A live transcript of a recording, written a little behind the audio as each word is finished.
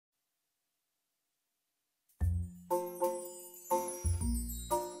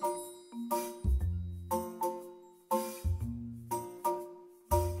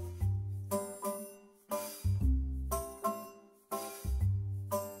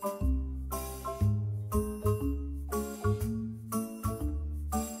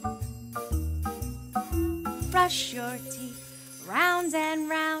brush your teeth round and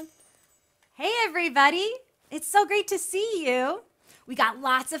round. Hey everybody, it's so great to see you. We got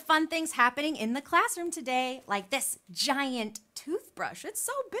lots of fun things happening in the classroom today, like this giant toothbrush. It's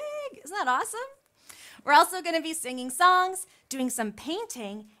so big, isn't that awesome? We're also going to be singing songs, doing some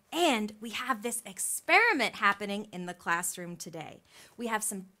painting, and we have this experiment happening in the classroom today. We have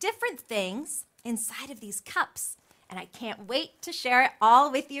some different things inside of these cups, and I can't wait to share it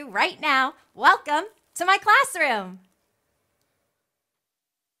all with you right now. Welcome to my classroom.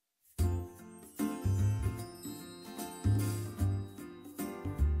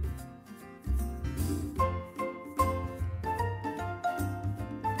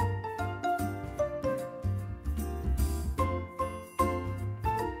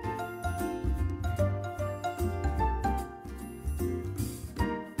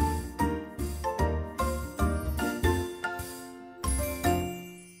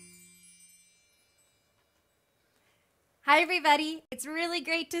 Hi everybody, it's really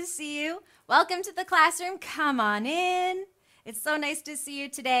great to see you. Welcome to the classroom. Come on in. It's so nice to see you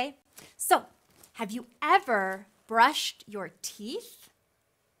today. So, have you ever brushed your teeth?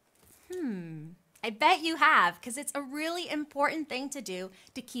 I bet you have, because it's a really important thing to do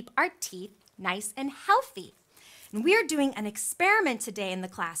to keep our teeth nice and healthy. And we're doing an experiment today in the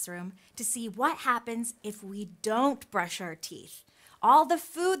classroom to see what happens if we don't brush our teeth. All the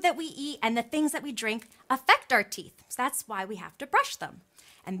food that we eat and the things that we drink affect our teeth. So that's why we have to brush them.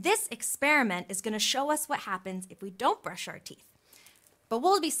 And this experiment is going to show us what happens if we don't brush our teeth. But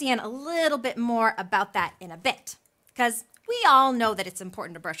we'll be seeing a little bit more about that in a bit, because we all know that it's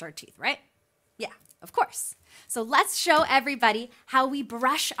important to brush our teeth, right? Yeah, of course. So let's show everybody how we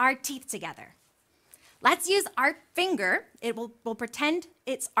brush our teeth together. Let's use our finger. We'll pretend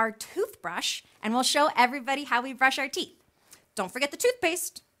it's our toothbrush, and we'll show everybody how we brush our teeth. Don't forget the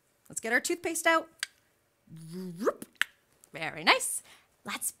toothpaste. Let's get our toothpaste out. Very nice.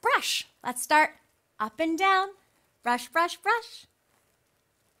 Let's brush. Let's start up and down. Brush, brush, brush.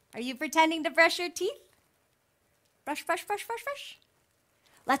 Are you pretending to brush your teeth? Brush, brush, brush, brush, brush.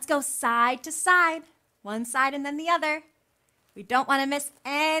 Let's go side to side. One side and then the other. We don't want to miss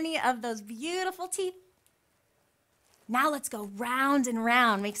any of those beautiful teeth. Now let's go round and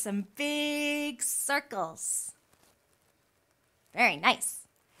round. Make some big circles. Very nice.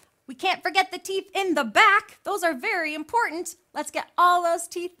 We can't forget the teeth in the back. Those are very important. Let's get all those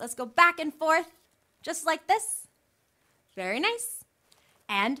teeth. Let's go back and forth, just like this. Very nice.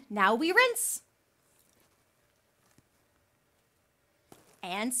 And now we rinse.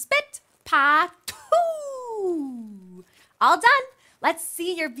 And spit. Pa-too. All done. Let's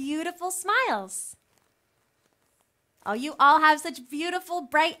see your beautiful smiles. Oh, you all have such beautiful,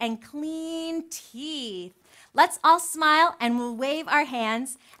 bright, and clean teeth. Let's all smile and we'll wave our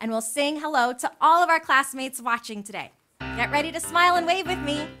hands and we'll sing hello to all of our classmates watching today. Get ready to smile and wave with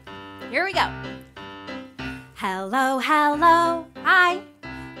me. Here we go. Hello, hello, hi.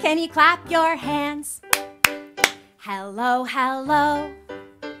 Can you clap your hands? Hello, hello.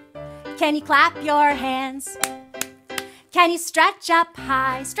 Can you clap your hands? Can you stretch up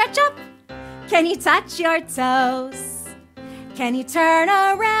high? Stretch up. Can you touch your toes? Can you turn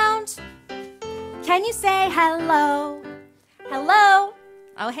around? Can you say hello? Hello?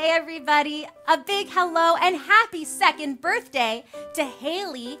 Oh, hey everybody. A big hello and happy second birthday to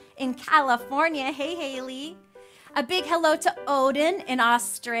Haley in California. Hey, Haley. A big hello to Odin in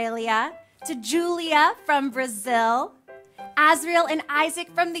Australia, to Julia from Brazil, Azriel and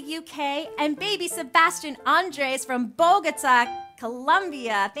Isaac from the UK, and baby Sebastian Andres from Bogota,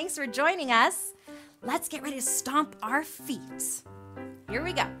 Colombia. Thanks for joining us. Let's get ready to stomp our feet. Here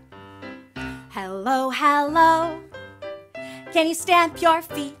we go. Hello, hello. Can you stamp your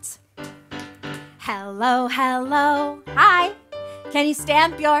feet? Hello, hello. Hi. Can you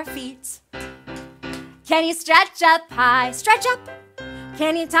stamp your feet? Can you stretch up high? Stretch up.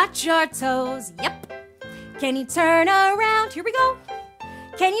 Can you touch your toes? Yep. Can you turn around? Here we go.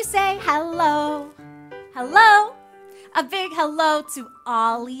 Can you say hello? Hello. A big hello to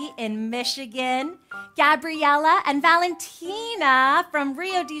Ollie in Michigan, Gabriella and Valentina from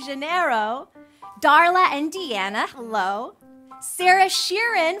Rio de Janeiro, Darla and Deanna, hello. Sarah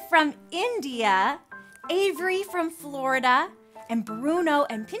Sheeran from India, Avery from Florida, and Bruno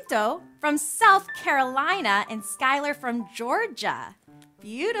and Pinto from South Carolina, and Skylar from Georgia.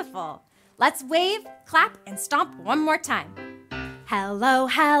 Beautiful. Let's wave, clap, and stomp one more time. Hello,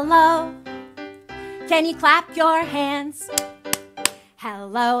 hello. Can you clap your hands?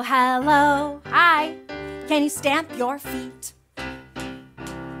 Hello, hello. Hi. Can you stamp your feet?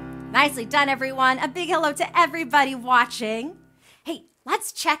 Nicely done, everyone. A big hello to everybody watching. Hey,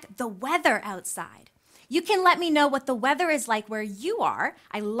 let's check the weather outside. You can let me know what the weather is like where you are.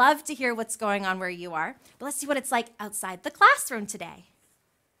 I love to hear what's going on where you are. But let's see what it's like outside the classroom today.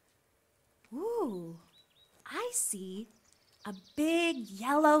 Ooh, I see a big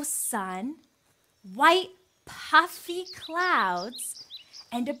yellow sun, white puffy clouds,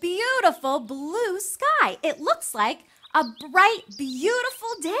 and a beautiful blue sky. It looks like a bright, beautiful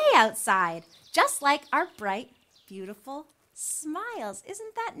day outside, just like our bright, beautiful smiles.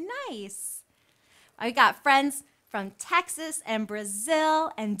 Isn't that nice? I got friends from Texas and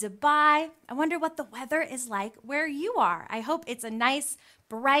Brazil and Dubai. I wonder what the weather is like where you are. I hope it's a nice,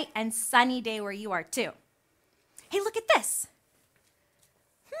 bright, and sunny day where you are too. Hey, look at this.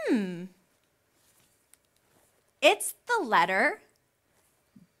 It's the letter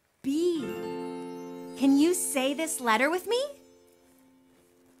B. Can you say this letter with me?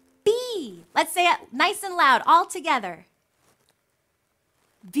 B. Let's say it nice and loud, all together.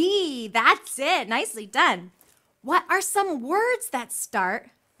 B. That's it. Nicely done. What are some words that start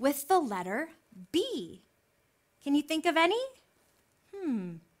with the letter B? Can you think of any?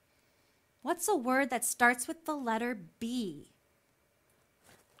 What's a word that starts with the letter B?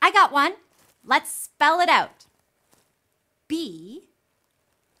 I got one. Let's spell it out. B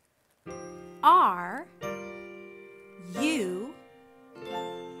R U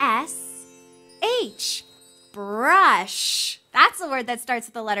S H. Brush. That's a word that starts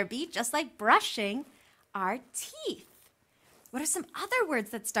with the letter B, just like brushing our teeth. What are some other words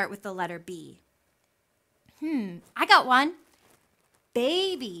that start with the letter B? I got one.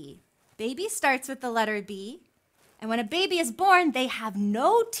 Baby. Baby starts with the letter B. And when a baby is born, they have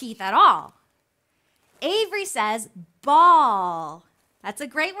no teeth at all. Avery says ball. That's a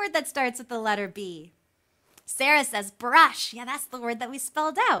great word that starts with the letter B. Sarah says brush. Yeah, that's the word that we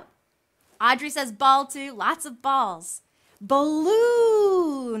spelled out. Audrey says ball too. Lots of balls.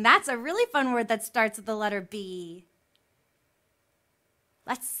 Balloon. That's a really fun word that starts with the letter B.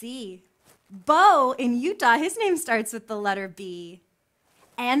 Let's see. Bo in Utah, his name starts with the letter B.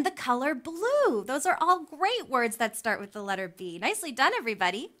 And the color blue. Those are all great words that start with the letter B. Nicely done,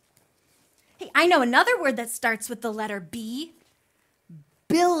 everybody. Hey, I know another word that starts with the letter B.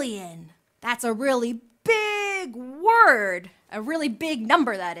 Billion. That's a really big word. A really big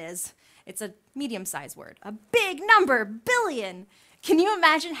number, that is. It's a medium-sized word. A big number, billion. Can you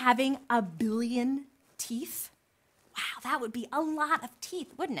imagine having a billion teeth? Wow, that would be a lot of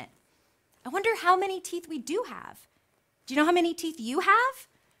teeth, wouldn't it? I wonder how many teeth we do have. Do you know how many teeth you have?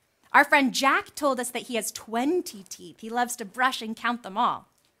 Our friend Jack told us that he has 20 teeth. He loves to brush and count them all.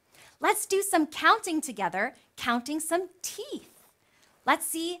 Let's do some counting together, counting some teeth. Let's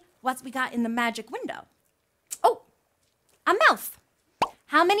see what we got in the magic window. Oh, a mouth.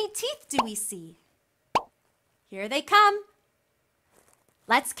 How many teeth do we see? Here they come.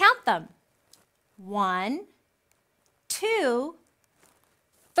 Let's count them. 1, 2,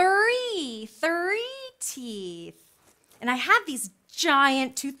 3. 3 teeth. And I have these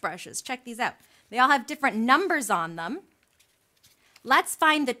giant toothbrushes. Check these out. They all have different numbers on them. Let's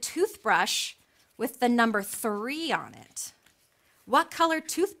find the toothbrush with the number 3 on it. What color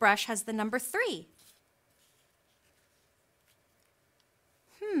toothbrush has the number 3?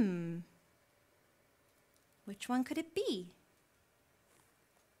 Which one could it be?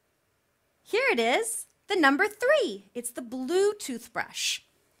 Here it is, the number 3. It's the blue toothbrush.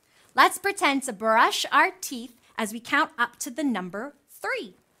 Let's pretend to brush our teeth as we count up to the number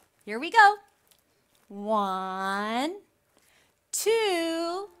 3. Here we go. 1,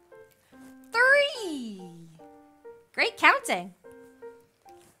 2, 3. Great counting.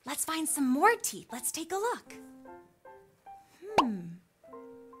 Let's find some more teeth. Let's take a look.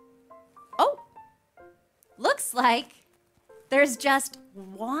 Oh, looks like there's just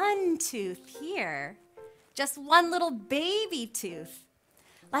one tooth here. Just one little baby tooth.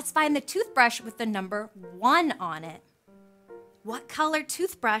 Let's find the toothbrush with the number 1 on it. What color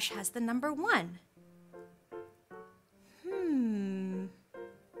toothbrush has the number 1?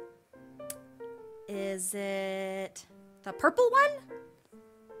 Is it the purple one?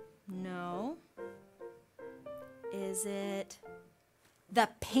 No. Is it the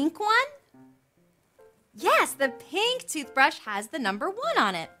pink one? Yes, the pink toothbrush has the number 1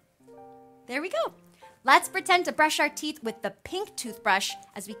 on it. There we go. Let's pretend to brush our teeth with the pink toothbrush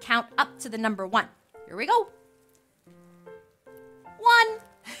as we count up to the number 1. Here we go.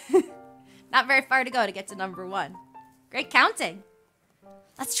 1. Not very far to go to get to number 1. Great counting.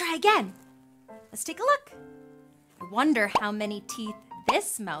 Let's try again. Let's take a look. I wonder how many teeth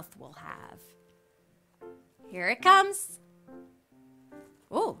this mouth will have. Here it comes.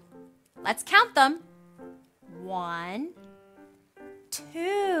 Oh, let's count them. 1,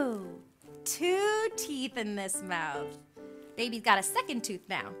 2, 2 teeth in this mouth. Baby's got a second tooth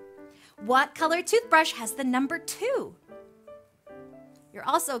now. What color toothbrush has the number 2? You're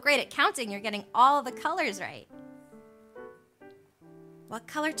also great at counting. You're getting all the colors right. What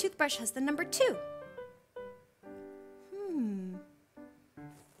color toothbrush has the number 2?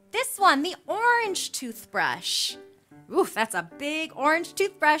 This one, the orange toothbrush. Oof, that's a big orange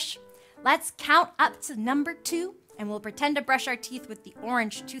toothbrush. Let's count up to number 2 and we'll pretend to brush our teeth with the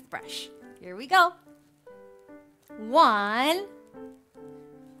orange toothbrush. Here we go. 1,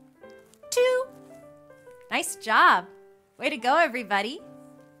 2. Nice job. Way to go, everybody.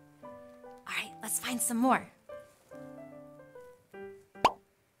 All right, let's find some more.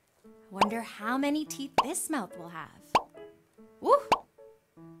 Wonder how many teeth this mouth will have. Woo!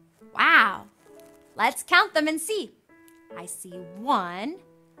 Wow. Let's count them and see. I see 1,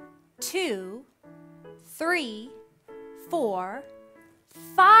 2, 3, 4,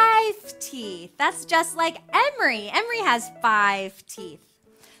 5 teeth. That's just like Emery. Emery has 5 teeth.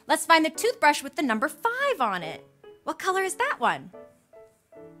 Let's find the toothbrush with the number 5 on it. What color is that one?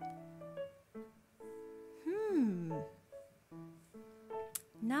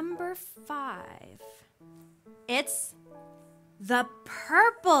 Number 5. It's the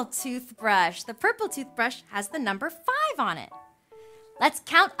purple toothbrush. The purple toothbrush has the number 5 on it. Let's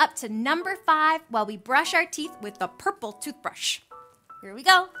count up to number 5 while we brush our teeth with the purple toothbrush. Here we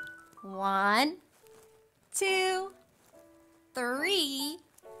go. 1, 2, 3,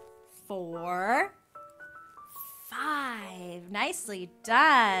 4, 5. Nicely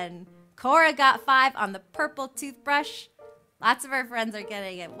done. Cora got 5 on the purple toothbrush. Lots of our friends are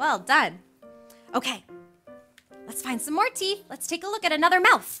getting it. Well done. Okay, let's find some more teeth. Let's take a look at another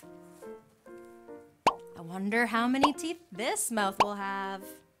mouth. I wonder how many teeth this mouth will have.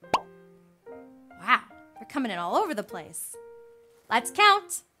 Wow, they're coming in all over the place. Let's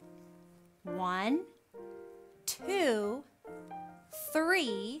count. 1, 2,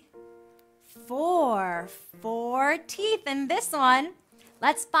 3, 4. 4 teeth in this one.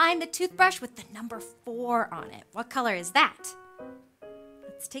 Let's find the toothbrush with the number 4 on it. What color is that?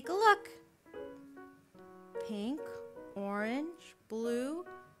 Let's take a look. Pink, orange, blue,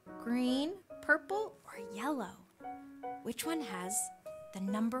 green, purple, or yellow? Which one has the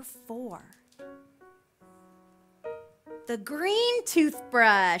number 4? The green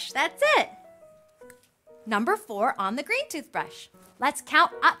toothbrush. That's it. Number 4 on the green toothbrush. Let's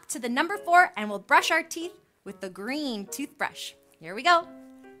count up to the number 4 and we'll brush our teeth with the green toothbrush. Here we go.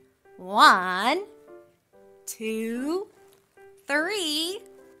 1, 2, 3,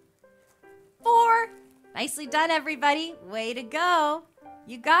 4. Nicely done, everybody. Way to go.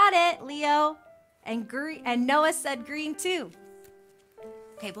 You got it, Leo. And Noah said green too.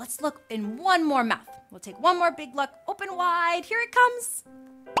 Okay, but let's look in one more mouth. We'll take one more big look. Open wide. Here it comes.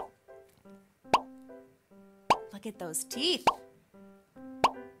 Look at those teeth.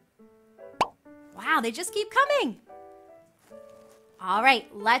 Wow, they just keep coming. All right,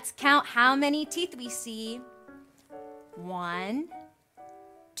 let's count how many teeth we see. 1,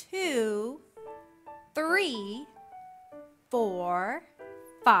 2, 3, 4,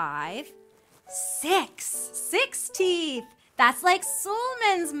 5, 6. 6 teeth. That's like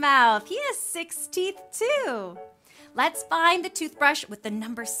Sulman's mouth. He has 6 teeth too. Let's find the toothbrush with the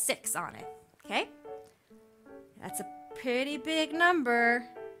number 6 on it, okay? That's a pretty big number.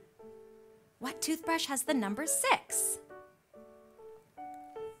 What toothbrush has the number 6?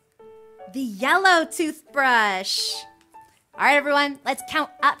 The yellow toothbrush. All right, everyone, let's count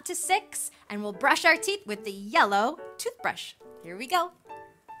up to 6 and we'll brush our teeth with the yellow toothbrush. Here we go.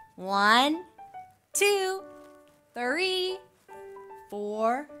 1, 2, 3,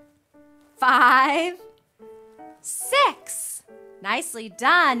 4, 5, 6. Nicely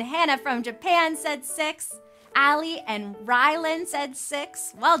done. Hannah from Japan said 6. Ali and Rylan said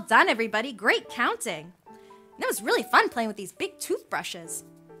 6. Well done, everybody. Great counting. And it was really fun playing with these big toothbrushes.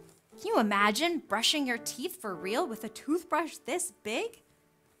 Can you imagine brushing your teeth for real with a toothbrush this big?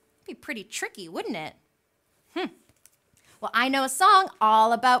 It'd be pretty tricky, wouldn't it? Well, I know a song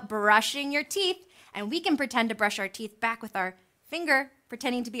all about brushing your teeth, and we can pretend to brush our teeth back with our finger,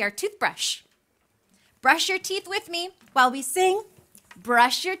 pretending to be our toothbrush. Brush your teeth with me while we sing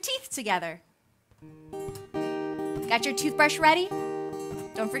Brush Your Teeth together. Got your toothbrush ready?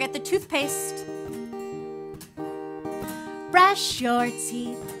 Don't forget the toothpaste. Brush your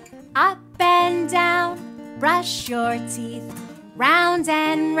teeth up and down. Brush your teeth round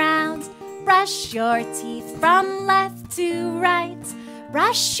and round. Brush your teeth from left to right.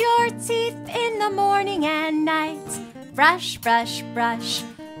 Brush your teeth in the morning and night. Brush, brush, brush.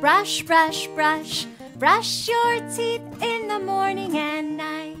 Brush, brush, brush. Brush your teeth in the morning and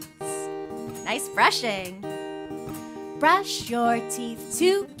night. Nice brushing. Brush your teeth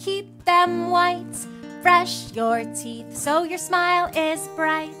to keep them white. Brush your teeth so your smile is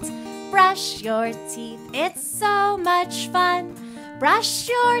bright. Brush your teeth, it's so much fun. Brush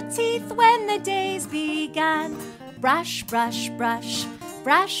your teeth when the day's begun. Brush, brush, brush,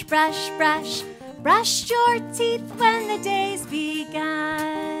 brush, brush, brush. Brush your teeth when the day's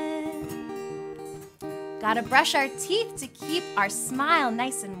begun. Gotta brush our teeth to keep our smile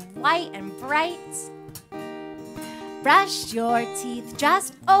nice and white and bright. Brush your teeth,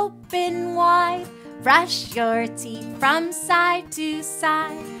 just open wide. Brush your teeth from side to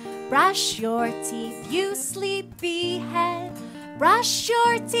side. Brush your teeth, you sleepy head. Brush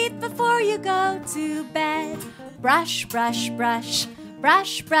your teeth before you go to bed. Brush, brush, brush,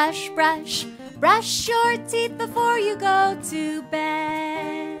 brush, brush, brush. Brush your teeth before you go to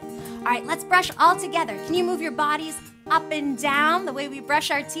bed. All right, let's brush all together. Can you move your bodies up and down the way we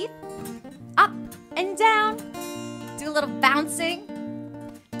brush our teeth? Up and down. Do a little bouncing.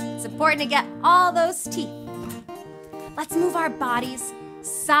 It's important to get all those teeth. Let's move our bodies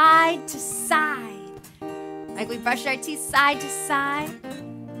side to side. Like we brush our teeth side to side.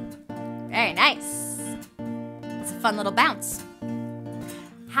 Very nice. It's a fun little bounce.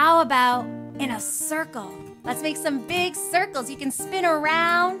 How about in a circle? Let's make some big circles. You can spin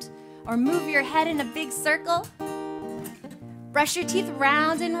around or move your head in a big circle. Brush your teeth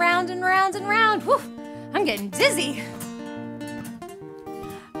round and round and round and round. Whew, I'm getting dizzy.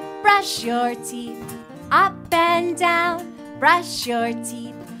 Brush your teeth up and down. Brush your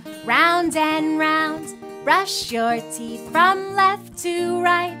teeth round and round. Brush your teeth from left to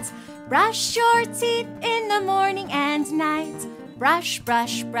right. Brush your teeth in the morning and night. Brush,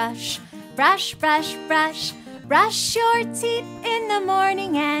 brush, brush, brush, brush, brush. Brush your teeth in the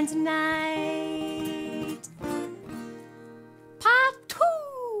morning and night.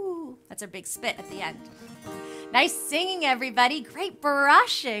 Pa-too! That's our big spit at the end. Nice singing, everybody. Great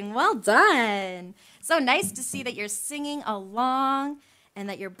brushing. Well done. So nice to see that you're singing along and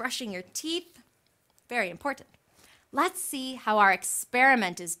that you're brushing your teeth. Very important. Let's see how our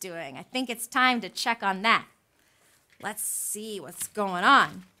experiment is doing. I think it's time to check on that. Let's see what's going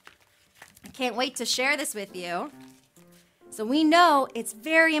on. I can't wait to share this with you. So we know it's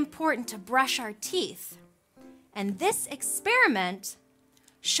very important to brush our teeth. And this experiment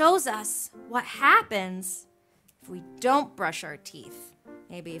shows us what happens if we don't brush our teeth.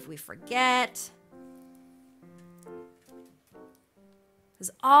 Maybe if we forget. Because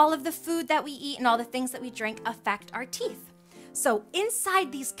all of the food that we eat and all the things that we drink affect our teeth. So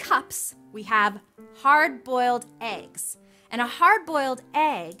inside these cups, we have hard-boiled eggs. And a hard-boiled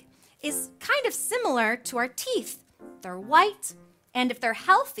egg is kind of similar to our teeth. They're white, and if they're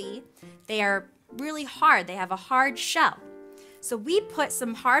healthy, they are really hard. They have a hard shell. So we put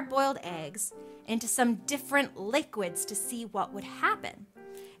some hard-boiled eggs into some different liquids to see what would happen.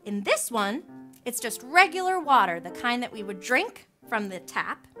 In this one, it's just regular water, the kind that we would drink from the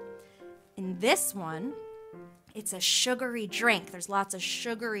tap. In this one, it's a sugary drink. There's lots of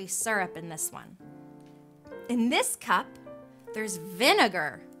sugary syrup in this one. In this cup, there's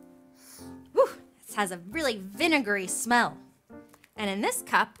vinegar. Whew, it has a really vinegary smell. And in this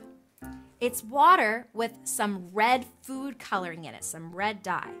cup, it's water with some red food coloring in it, some red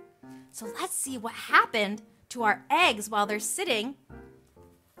dye. So let's see what happened to our eggs while they're sitting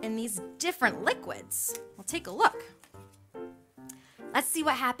in these different liquids. We'll take a look. Let's see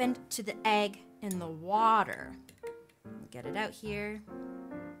what happened to the egg in the water. Get it out here.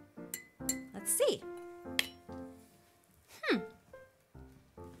 Let's see.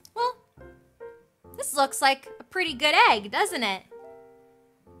 Well, this looks like a pretty good egg, doesn't it?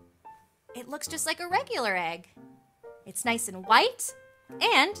 It looks just like a regular egg. It's nice and white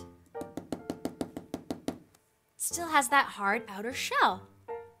and still has that hard outer shell.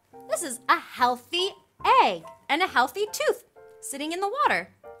 This is a healthy egg and a healthy tooth sitting in the water.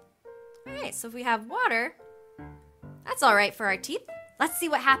 All right, so if we have water, that's all right for our teeth. Let's see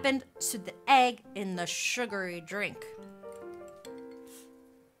what happened to the egg in the sugary drink.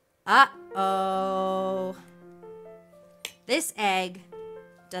 Uh-oh. This egg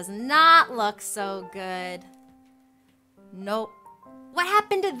does not look so good. Nope. What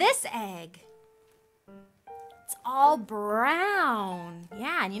happened to this egg? It's all brown.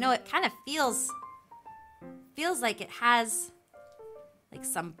 Yeah, and you know, it kind of feels like it has like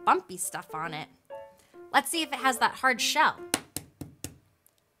some bumpy stuff on it. Let's see if it has that hard shell.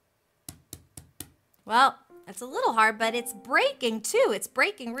 Well, it's a little hard, but it's breaking too. It's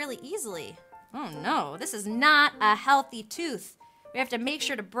breaking really easily. Oh no, this is not a healthy tooth. We have to make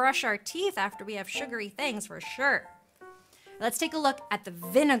sure to brush our teeth after we have sugary things for sure. Let's take a look at the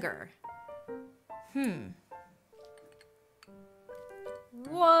vinegar.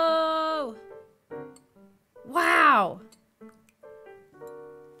 Whoa! Wow!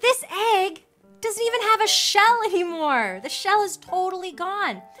 This egg doesn't even have a shell anymore. The shell is totally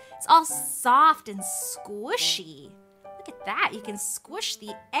gone. It's all soft and squishy. Look at that. You can squish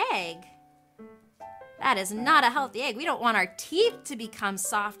the egg. That is not a healthy egg. We don't want our teeth to become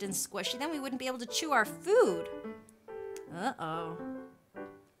soft and squishy. Then we wouldn't be able to chew our food. Uh-oh.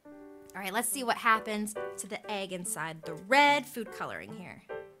 All right, let's see what happens to the egg inside the red food coloring here.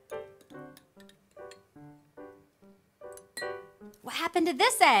 What happened to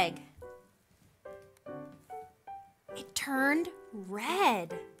this egg? It turned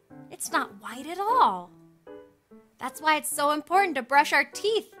red. It's not white at all. That's why it's so important to brush our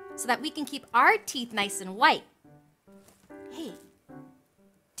teeth so that we can keep our teeth nice and white. Hey,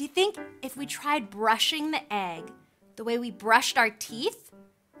 do you think if we tried brushing the egg the way we brushed our teeth,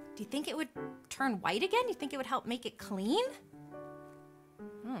 do you think it would turn white again? Do you think it would help make it clean?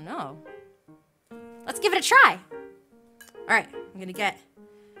 I don't know. Let's give it a try. All right, I'm gonna get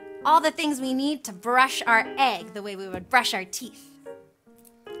all the things we need to brush our egg the way we would brush our teeth.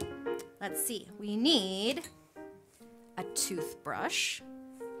 Let's see, we need a toothbrush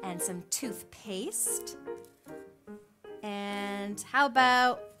and some toothpaste. And how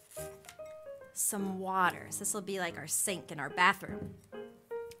about some water? So this will be like our sink in our bathroom.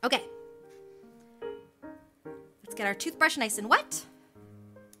 Okay, let's get our toothbrush nice and wet,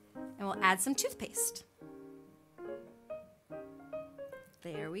 and we'll add some toothpaste.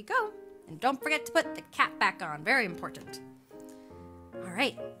 There we go. And don't forget to put the cap back on, very important. All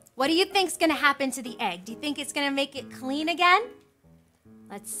right, what do you think's gonna happen to the egg? Do you think it's gonna make it clean again?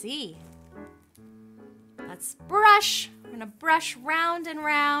 Let's see. Let's brush. We're gonna brush round and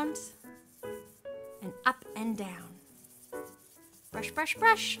round and up and down. Brush, brush,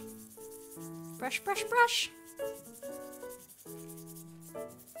 brush. Brush, brush, brush.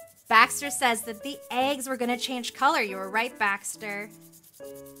 Baxter says that the eggs were gonna change color. You were right, Baxter.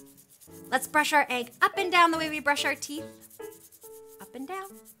 Let's brush our egg up and down the way we brush our teeth. Up and down.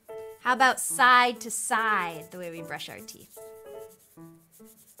 How about side to side, the way we brush our teeth?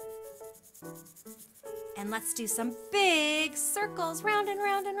 And let's do some big circles, round and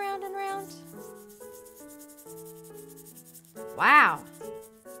round and round and round. Wow.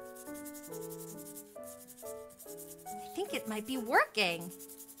 I think it might be working.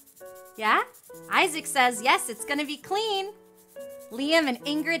 Yeah? Isaac says, yes, it's gonna be clean. Liam and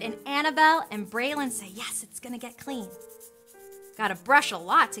Ingrid and Annabelle and Braylon say, yes, it's gonna get clean. Gotta brush a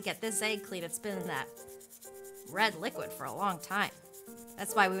lot to get this egg clean. It's been in that red liquid for a long time.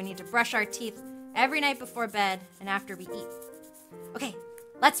 That's why we need to brush our teeth every night before bed and after we eat. Okay,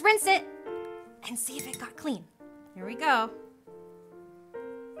 let's rinse it and see if it got clean. Here we go.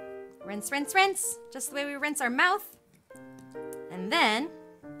 Rinse, rinse, rinse, just the way we rinse our mouth. And then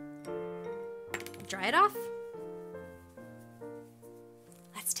dry it off.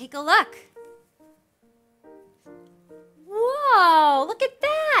 Let's take a look. Whoa, look at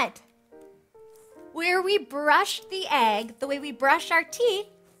that. Where we brushed the egg, the way we brush our teeth,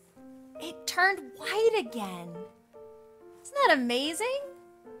 it turned white again. Isn't that amazing?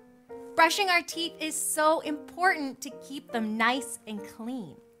 Brushing our teeth is so important to keep them nice and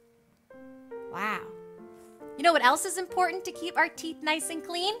clean. Wow. You know what else is important to keep our teeth nice and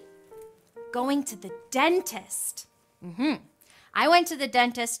clean? Going to the dentist. I went to the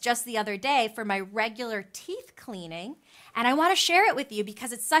dentist just the other day for my regular teeth cleaning, and I want to share it with you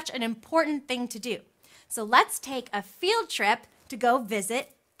because it's such an important thing to do. So let's take a field trip to go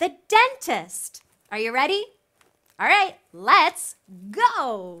visit the dentist. Are you ready? All right, let's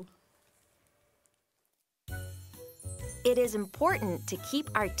go. It is important to keep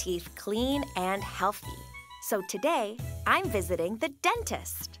our teeth clean and healthy. So today, I'm visiting the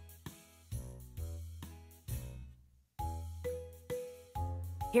dentist.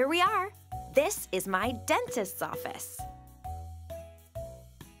 Here we are. This is my dentist's office.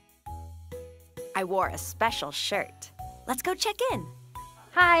 I wore a special shirt. Let's go check in.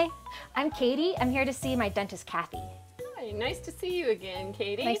 Hi, I'm Caitie. I'm here to see my dentist, Kathy. Hi, nice to see you again,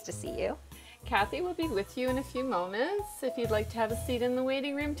 Caitie. Nice to see you. Kathy will be with you in a few moments if you'd like to have a seat in the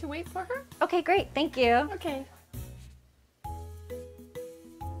waiting room to wait for her. Okay, great. Thank you. Okay.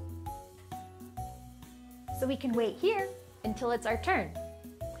 So we can wait here until it's our turn.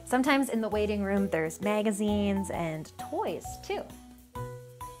 Sometimes in the waiting room, there's magazines and toys, too.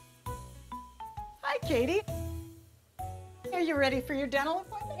 Hi, Caitie. Are you ready for your dental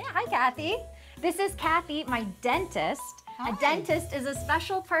appointment? Yeah, hi, Kathy. This is Kathy, my dentist. Hi. A dentist is a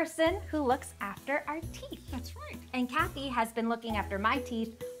special person who looks after our teeth. That's right. And Kathy has been looking after my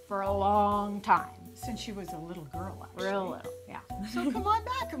teeth for a long time. since she was a little girl, actually. Real little, yeah. So come on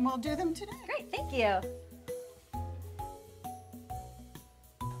back and we'll do them today. Great, thank you.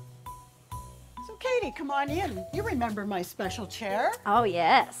 So Caitie, come on in. You remember my special chair? Oh,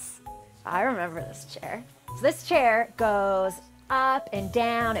 yes. I remember this chair. So this chair goes up and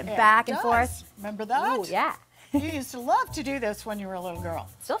down and back and forth. Remember that? Oh, yeah. You used to love to do this when you were a little girl.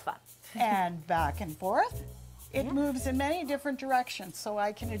 Still fun. And back and forth. It moves in many different directions, so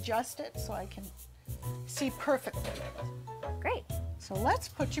I can adjust it so I can see perfectly. Great. So let's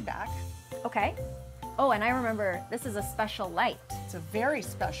put you back. Okay. Oh, and I remember this is a special light. It's a very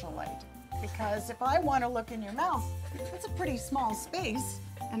special light because if I want to look in your mouth, it's a pretty small space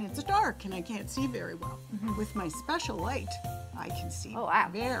and it's dark and I can't see very well. With my special light, I can see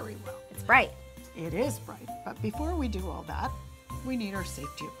very well. It's bright. It is bright, but before we do all that, we need our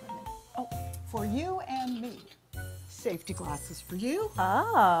safety equipment. Oh, for you and me. Safety glasses for you.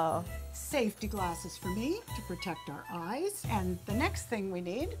 Oh. Safety glasses for me to protect our eyes. And the next thing we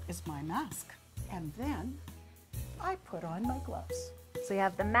need is my mask. And then I put on my gloves. So you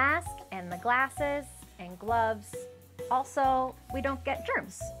have the mask and the glasses and gloves. Also, we don't get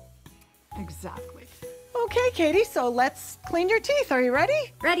germs. Exactly. Okay, Caitie, so let's clean your teeth. Are you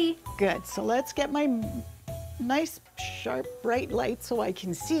ready? Ready. Good. So let's get my nice, sharp, bright light so I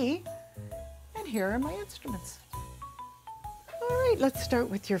can see. And here are my instruments. All right, let's start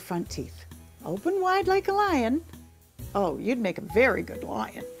with your front teeth. Open wide like a lion. Oh, you'd make a very good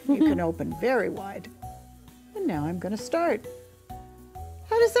lion. You can open very wide. And now I'm going to start.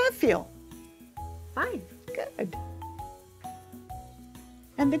 How does that feel? Fine. Good.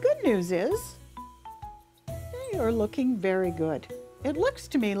 And the good news is, you're looking very good. It looks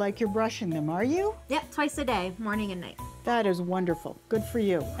to me like you're brushing them, are you? Yep, twice a day, morning and night. That is wonderful. Good for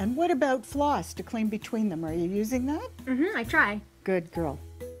you. And what about floss to clean between them? Are you using that? I try. Good girl.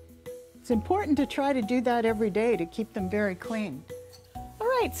 It's important to try to do that every day to keep them very clean. All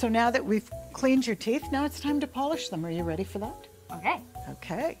right, so now that we've cleaned your teeth, now it's time to polish them. Are you ready for that? Okay.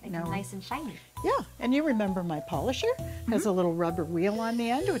 Okay. Make them nice and shiny. Yeah, and you remember my polisher has a little rubber wheel on the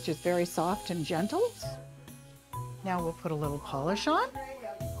end, which is very soft and gentle. Now we'll put a little polish on.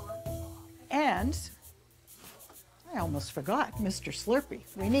 And I almost forgot, Mr. Slurpee.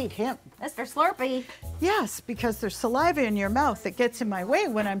 We need him. Mr. Slurpee. Yes, because there's saliva in your mouth that gets in my way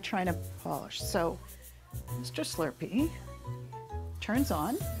when I'm trying to polish. So Mr. Slurpee turns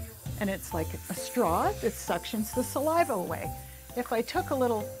on, and it's like a straw that suctions the saliva away. If I took a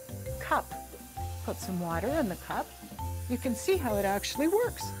little cup, put some water in the cup, you can see how it actually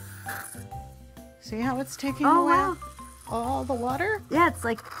works. See how it's taking away all the water? Yeah, it's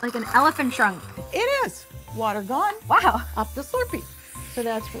like an elephant trunk. It is. Water gone. Wow. Up the Slurpee. So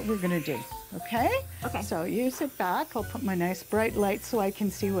that's what we're going to do. Okay? Okay. So you sit back. I'll put my nice bright light so I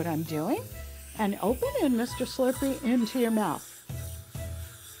can see what I'm doing. And open in Mr. Slurpee into your mouth.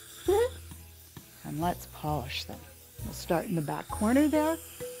 And let's polish them. We'll start in the back corner there.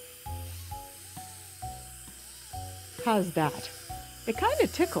 How's that? It kind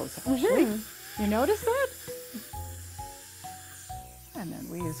of tickles, actually. You notice that? And then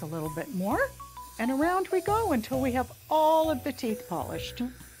we use a little bit more. And around we go until we have all of the teeth polished.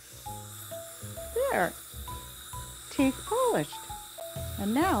 There. Teeth polished.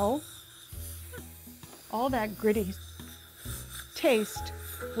 And now, all that gritty taste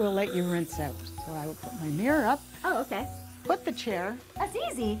will let you rinse out. So I will put my mirror up, Oh, okay. put the chair. That's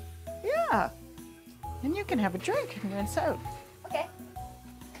easy. Yeah. And you can have a drink and rinse out. Okay.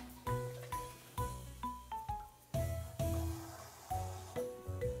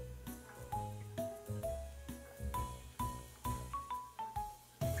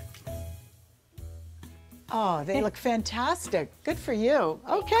 Oh, they look fantastic. Good for you.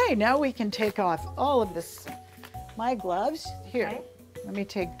 Okay, now we can take off all of this. My gloves. Here, Okay. let me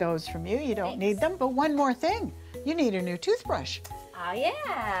take those from you. You don't Thanks. need them. But one more thing. You need a new toothbrush. Oh,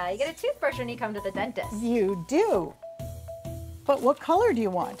 yeah. You get a toothbrush when you come to the dentist. You do. But what color do you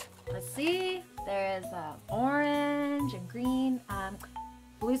want? Let's see. There's orange and green.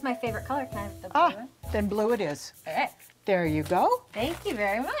 Blue's my favorite color. Can I have the blue one? Then blue it is. All right. There you go. Thank you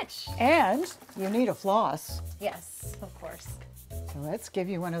very much. And you need a floss. Yes, of course. So let's give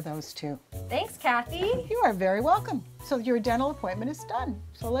you one of those too. Thanks, Kathy. You are very welcome. So your dental appointment is done.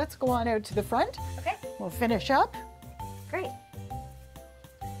 So let's go on out to the front. Okay, We'll finish up. great.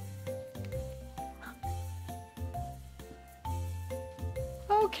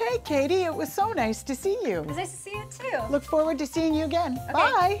 Okay, Caitie, it was so nice to see you. It was nice to see you too. Look forward to seeing you again. Okay.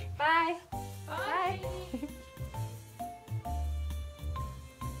 Bye. Bye. Bye.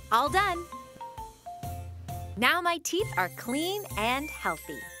 All done. Now my teeth are clean and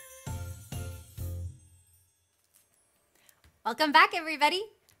healthy. Welcome back, everybody.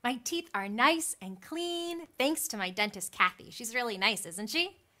 My teeth are nice and clean thanks to my dentist, Caitie. She's really nice, isn't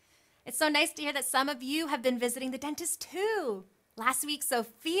she? It's so nice to hear that some of you have been visiting the dentist too. Last week,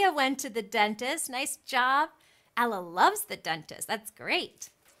 Sophia went to the dentist. Nice job. Ella loves the dentist. That's great.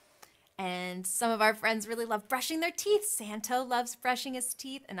 And some of our friends really love brushing their teeth. Santo loves brushing his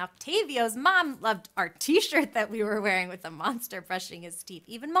teeth. And Octavio's mom loved our t-shirt that we were wearing with a monster brushing his teeth.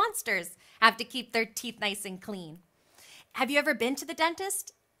 Even monsters have to keep their teeth nice and clean. Have you ever been to the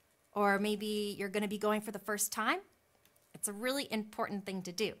dentist? Or maybe you're going to be going for the first time? It's a really important thing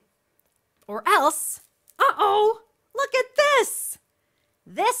to do. Or else, look at this.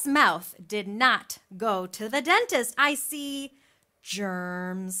 This mouth did not go to the dentist. I see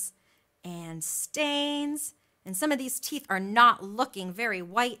germs and stains, and some of these teeth are not looking very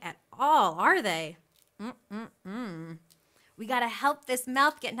white at all, are they? We got to help this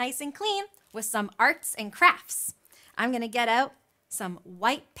mouth get nice and clean with some arts and crafts. I'm going to get out some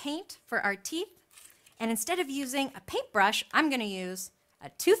white paint for our teeth, and instead of using a paintbrush, I'm going to use a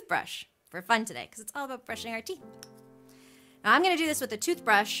toothbrush for fun today because it's all about brushing our teeth. Now, I'm going to do this with a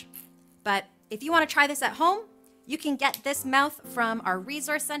toothbrush, but if you want to try this at home, you can get this mouth from our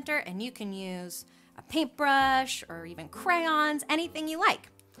resource center, and you can use a paintbrush or even crayons, anything you like.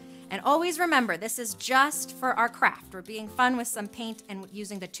 And always remember, this is just for our craft. We're being fun with some paint and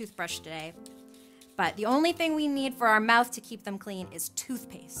using the toothbrush today. But the only thing we need for our mouth to keep them clean is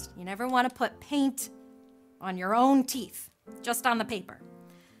toothpaste. You never want to put paint on your own teeth, just on the paper.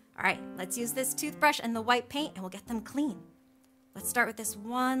 All right, let's use this toothbrush and the white paint, and we'll get them clean. Let's start with this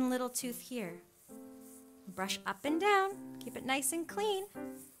one little tooth here. Brush up and down, keep it nice and clean.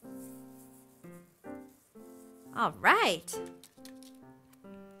 All right.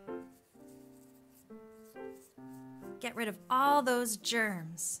 Get rid of all those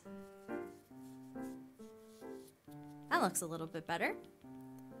germs. That looks a little bit better.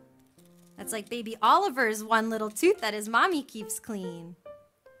 That's like baby Oliver's one little tooth that his mommy keeps clean.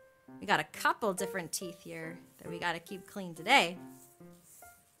 We got a couple different teeth here that we got to keep clean today.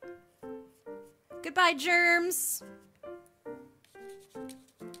 Goodbye, germs.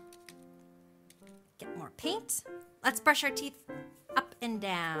 Get more paint. Let's brush our teeth up and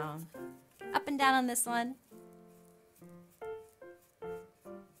down. Up and down on this one.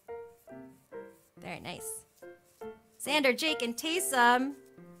 Very nice. Xander, Jake, and Taysom,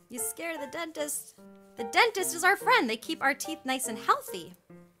 you scared of the dentist? The dentist is our friend. They keep our teeth nice and healthy.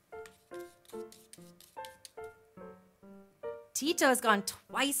 Tito has gone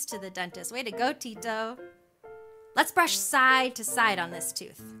twice to the dentist. Way to go, Tito. Let's brush side to side on this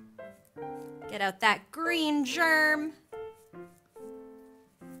tooth. Get out that green germ.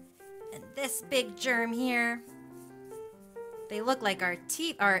 And this big germ here. They look like our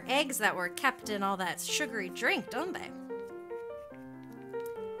teeth, our eggs that were kept in all that sugary drink, don't they?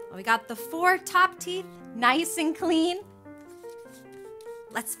 Well, we got the 4 top teeth nice and clean.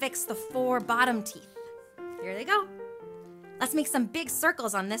 Let's fix the 4 bottom teeth. Here they go. Let's make some big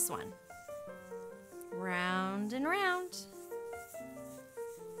circles on this one. Round and round.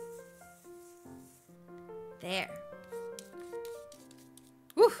 There.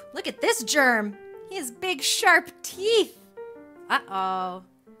 Whew, look at this germ. He has big, sharp teeth. Uh-oh.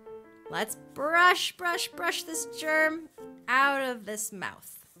 Let's brush this germ out of this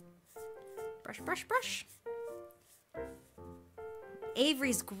mouth. Brush, brush, brush.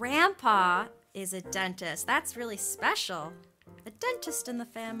 Avery's grandpa is a dentist. That's really special. A dentist in the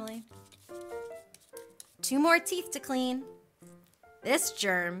family. 2 more teeth to clean. This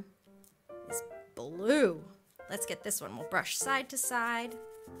germ is blue. Let's get this one. We'll brush side to side.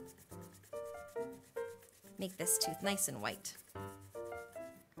 Make this tooth nice and white.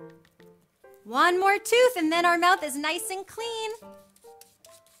 1 more tooth and then our mouth is nice and clean.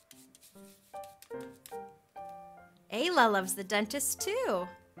 Ayla loves the dentist too.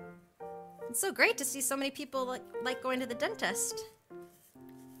 It's so great to see so many people like going to the dentist.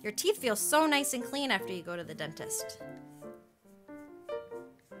 Your teeth feel so nice and clean after you go to the dentist.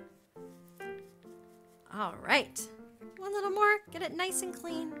 All right, 1 little more, get it nice and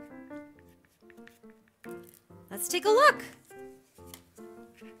clean. Let's take a look.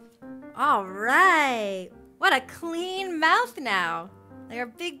 All right, what a clean mouth now. Like our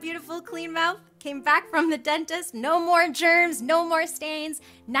big, beautiful, clean mouth came back from the dentist. No more germs, no more stains.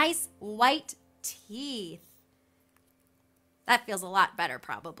 Nice white teeth. That feels a lot better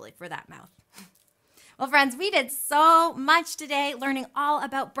probably for that mouth. Well, friends, we did so much today learning all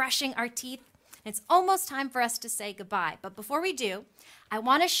about brushing our teeth. It's almost time for us to say goodbye. But before we do, I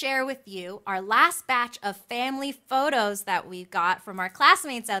want to share with you our last batch of family photos that we got from our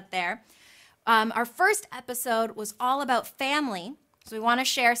classmates out there. Our first episode was all about family, so we want to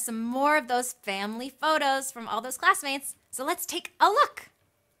share some more of those family photos from all those classmates. So let's take a look.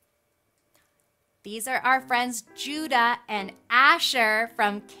 These are our friends Judah and Asher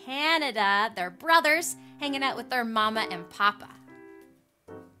from Canada. They're brothers hanging out with their mama and papa.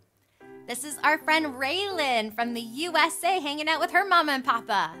 This is our friend Raylyn from the USA hanging out with her mama and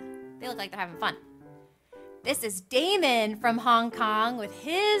papa. They look like they're having fun. This is Damon from Hong Kong with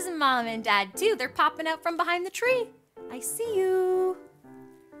his mom and dad too. They're popping out from behind the tree. I see you.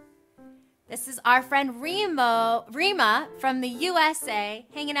 This is our friend Rima from the USA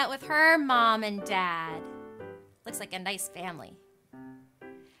hanging out with her mom and dad. Looks like a nice family.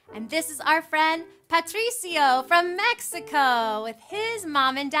 And this is our friend Patricio from Mexico with his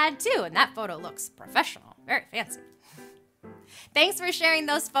mom and dad too. And that photo looks professional, very fancy. Thanks for sharing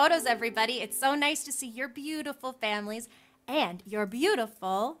those photos, everybody. It's so nice to see your beautiful families and your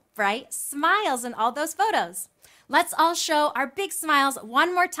beautiful, bright smiles in all those photos. Let's all show our big smiles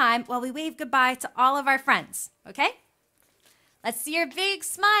one more time while we wave goodbye to all of our friends, okay? Let's see your big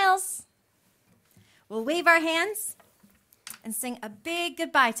smiles. We'll wave our hands and sing a big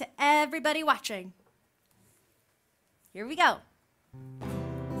goodbye to everybody watching. Here we go.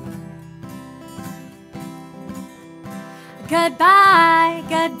 Goodbye,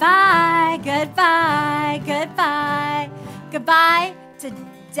 goodbye, goodbye, goodbye. Goodbye to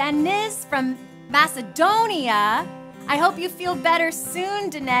Dennis from Macedonia. I hope you feel better soon,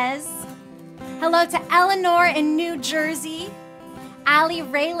 Denez. Hello to Eleanor in New Jersey, Ali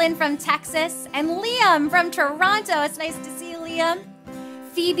Raylyn from Texas, and Liam from Toronto. It's nice to see you, Liam.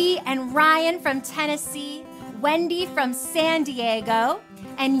 Phoebe and Ryan from Tennessee, Wendy from San Diego,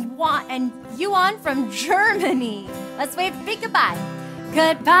 and Yuan from Germany. Let's wave a big goodbye.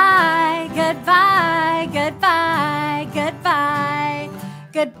 Goodbye, goodbye, goodbye, goodbye.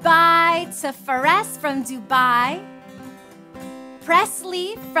 Goodbye to Fares from Dubai,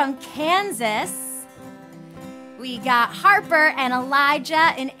 Presley from Kansas. We got Harper and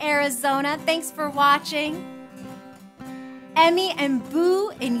Elijah in Arizona. Thanks for watching. Emmy and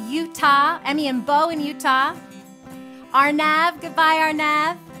Bo in Utah. Arnav, goodbye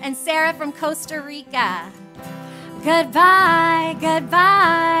Arnav. And Sarah from Costa Rica. Goodbye,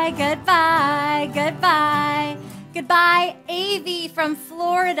 goodbye, goodbye, goodbye. Goodbye, Avi from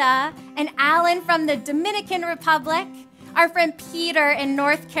Florida and Alan from the Dominican Republic. Our friend Peter in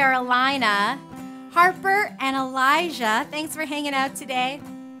North Carolina. Harper and Elijah, thanks for hanging out today.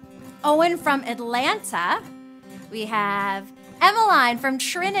 Owen from Atlanta. We have Emmeline from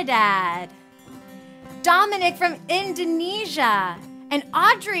Trinidad. Dominic from Indonesia. And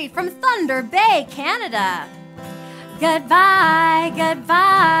Audrey from Thunder Bay, Canada. Goodbye,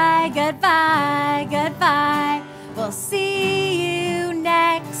 goodbye, goodbye, goodbye. We'll see you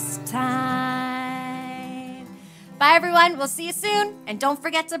next time. Bye, everyone. We'll see you soon. And don't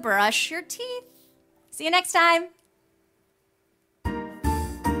forget to brush your teeth. See you next time.